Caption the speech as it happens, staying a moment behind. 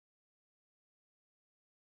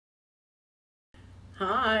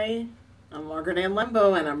Hi, I'm Margaret Ann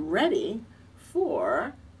Lembo, and I'm ready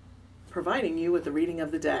for providing you with the reading of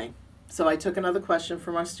the day. So I took another question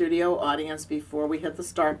from our studio audience before we hit the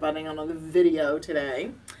start button on the video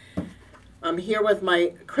today. I'm here with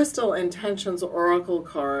my Crystal Intentions Oracle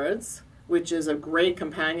cards, which is a great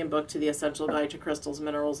companion book to the Essential Guide to Crystals,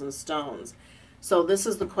 Minerals, and Stones. So this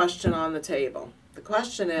is the question on the table. The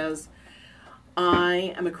question is,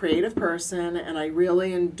 I am a creative person and I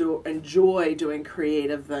really enjoy doing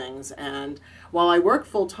creative things. And while I work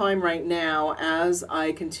full-time right now, as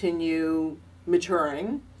I continue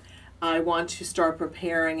maturing, I want to start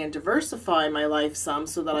preparing and diversify my life some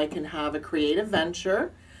so that I can have a creative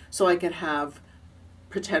venture, so I can have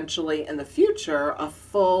potentially in the future a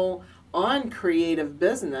full-on creative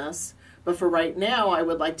business. But for right now, I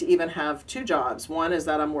would like to even have two jobs. One is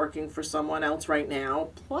that I'm working for someone else right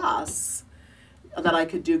now, plus that I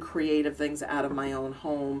could do creative things out of my own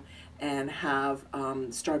home and have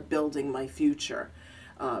start building my future,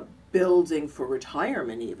 building for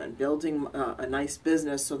retirement even, building a nice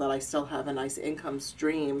business so that I still have a nice income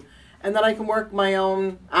stream and that I can work my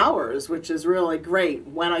own hours, which is really great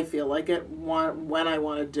when I feel like it, when I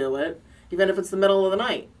want to do it, even if it's the middle of the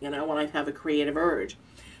night, you know, when I have a creative urge.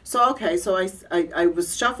 So, okay, so I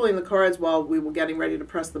was shuffling the cards while we were getting ready to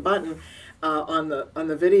press the button on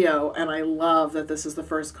the video, and I love that this is the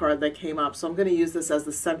first card that came up. So I'm going to use this as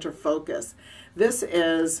the center focus. This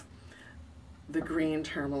is the green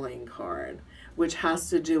tourmaline card, which has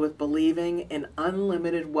to do with believing in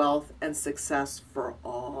unlimited wealth and success for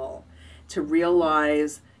all, to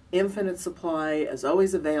realize infinite supply is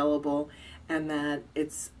always available, and that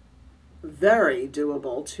it's very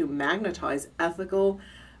doable to magnetize ethical,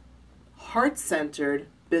 heart-centered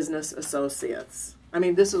business associates. I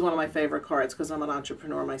mean, this is one of my favorite cards because I'm an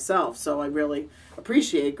entrepreneur myself, so I really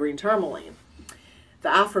appreciate green tourmaline.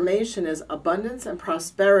 The affirmation is, abundance and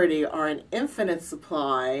prosperity are an infinite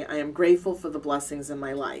supply. I am grateful for the blessings in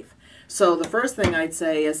my life. So the first thing I'd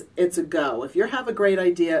say is it's a go. If you have a great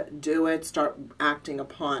idea, do it, start acting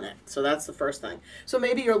upon it. So that's the first thing. So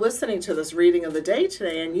maybe you're listening to this reading of the day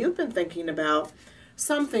today and you've been thinking about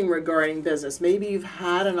something regarding business. Maybe you've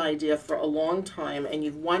had an idea for a long time and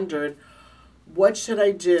you've wondered, what should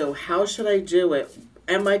I do? How should I do it?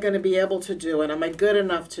 Am I going to be able to do it? Am I good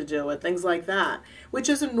enough to do it? Things like that, which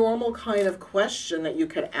is a normal kind of question that you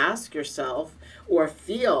could ask yourself or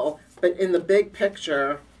feel. But in the big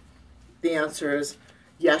picture, the answer is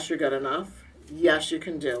yes, you're good enough. Yes, you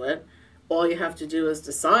can do it. All you have to do is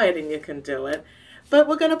decide and you can do it. But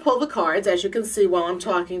we're going to pull the cards. As you can see, while I'm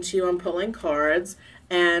talking to you, I'm pulling cards.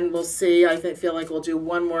 And we'll see, feel like we'll do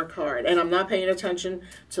one more card. And I'm not paying attention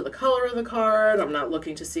to the color of the card. I'm not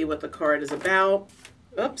looking to see what the card is about.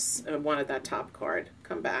 Oops, I wanted that top card.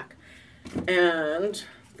 Come back. And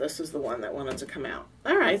this is the one that wanted to come out.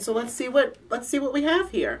 All right, so let's see what we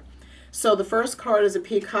have here. So the first card is a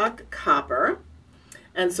peacock copper.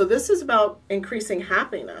 And so this is about increasing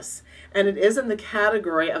happiness. And it is in the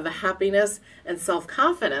category of the happiness and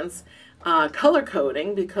self-confidence color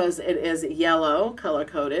coding, because it is yellow color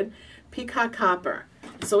coded, peacock copper.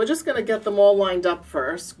 So we're just going to get them all lined up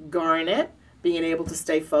first. Garnet, being able to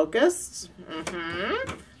stay focused.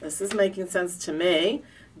 This is making sense to me.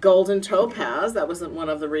 Golden topaz, that wasn't one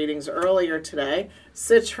of the readings earlier today.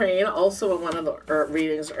 Citrine, also in one of the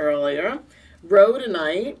readings earlier.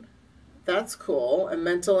 Rhodonite, that's cool. And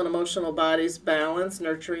mental and emotional bodies balance,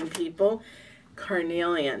 nurturing people.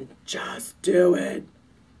 Carnelian, just do it.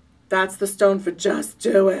 That's the stone for just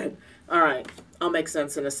do it. All right, I'll make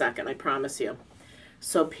sense in a second, I promise you.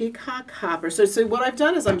 So peacock copper. So what I've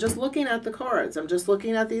done is I'm just looking at the cards. I'm just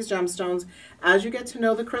looking at these gemstones as you get to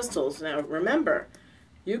know the crystals. Now remember,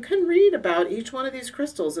 you can read about each one of these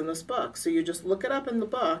crystals in this book. So you just look it up in the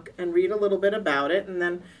book and read a little bit about it. And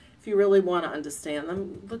then if you really want to understand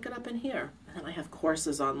them, look it up in here. And then I have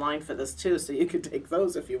courses online for this too, so you can take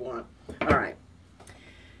those if you want. All right.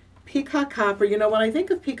 Peacock copper, you know, when I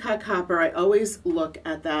think of peacock copper, I always look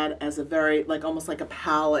at that as a very, almost like a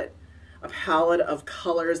palette of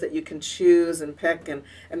colors that you can choose and pick and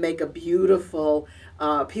make a beautiful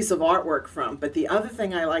piece of artwork from. But the other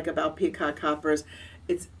thing I like about peacock copper is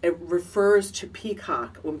it refers to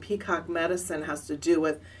peacock, when peacock medicine has to do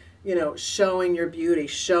with, you know, showing your beauty,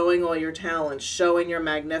 showing all your talents, showing your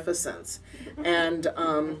magnificence. And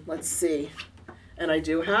let's see. And I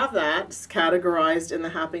do have that categorized in the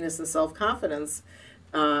happiness and self-confidence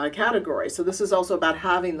category. So this is also about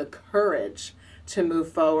having the courage to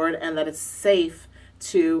move forward, and that it's safe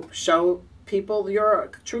to show people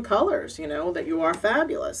your true colors, you know, that you are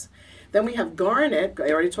fabulous. Then we have garnet.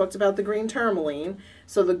 I already talked about the green tourmaline.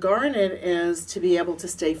 So the garnet is to be able to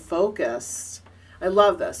stay focused I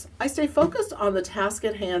love this. I stay focused on the task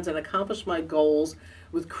at hand and accomplish my goals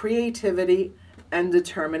with creativity and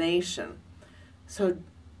determination. So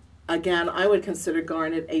again, I would consider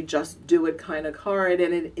Garnet a just do it kind of card,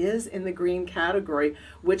 and it is in the green category,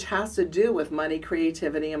 which has to do with money,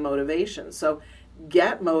 creativity, and motivation. So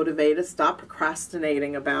get motivated, stop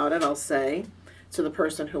procrastinating about it, I'll say to the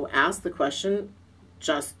person who asked the question,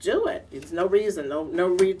 just do it. It's no reason, no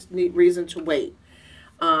reason to wait.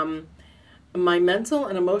 My mental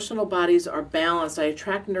and emotional bodies are balanced. I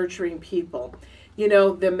attract nurturing people. You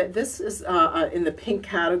know, this is in the pink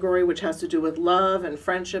category, which has to do with love and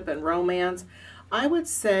friendship and romance. I would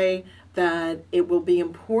say that it will be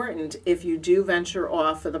important if you do venture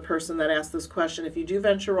off, for the person that asked this question, if you do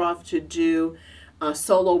venture off to do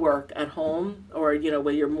solo work at home, or, you know,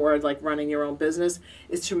 where you're more like running your own business,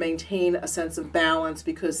 is to maintain a sense of balance,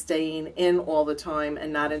 because staying in all the time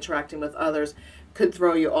and not interacting with others could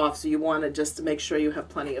throw you off. So you want to just make sure you have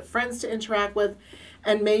plenty of friends to interact with,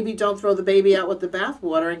 and maybe don't throw the baby out with the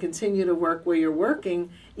bathwater and continue to work where you're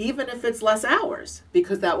working, even if it's less hours,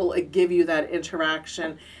 because that will give you that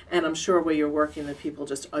interaction. And I'm sure where you're working, the people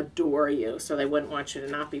just adore you, so they wouldn't want you to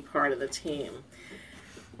not be part of the team.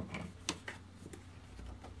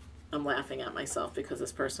 I'm laughing at myself because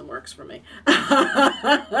this person works for me.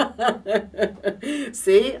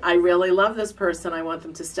 See, I really love this person. I want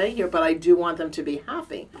them to stay here, but I do want them to be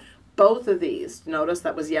happy. Both of these, notice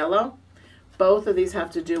that was yellow. Both of these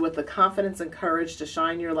have to do with the confidence and courage to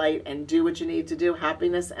shine your light and do what you need to do,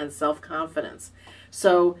 happiness and self-confidence.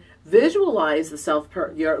 So visualize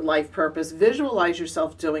your life purpose, visualize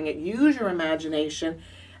yourself doing it, use your imagination,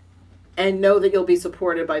 and know that you'll be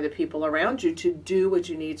supported by the people around you to do what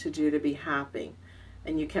you need to do to be happy.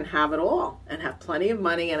 And you can have it all and have plenty of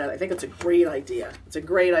money. And I think it's a great idea. It's a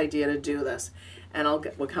great idea to do this. And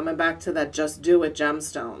we're coming back to that just do it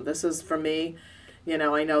gemstone. This is for me. You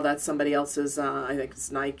know, I know that's somebody else's, I think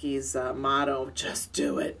it's Nike's motto, just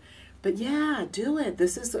do it. But yeah, do it.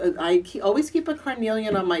 This is, always keep a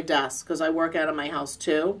carnelian on my desk because I work out of my house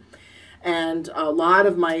too. And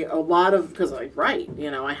because I write,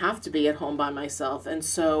 you know, I have to be at home by myself. And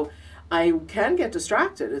so I can get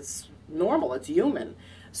distracted. It's normal. It's human.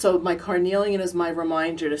 So my carnelian is my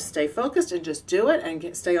reminder to stay focused and just do it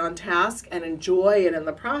and stay on task and enjoy it in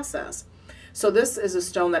the process. So this is a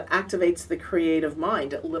stone that activates the creative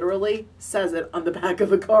mind. It literally says it on the back of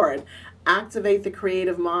the card. Activate the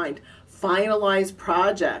creative mind. Finalize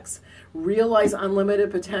projects. Realize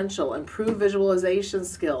unlimited potential. Improve visualization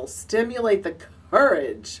skills. Stimulate the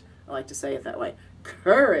courage. I like to say it that way.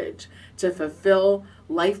 Courage to fulfill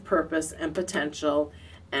life purpose and potential.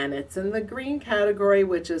 And it's in the green category,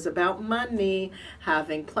 which is about money,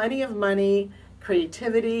 having plenty of money,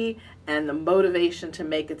 creativity, and the motivation to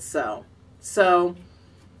make it so. So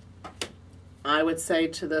I would say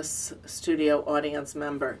to this studio audience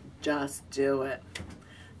member, just do it.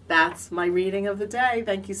 That's my reading of the day.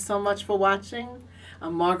 Thank you so much for watching.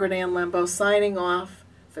 I'm Margaret Ann Lembo signing off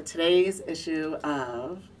for today's issue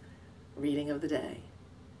of Reading of the Day.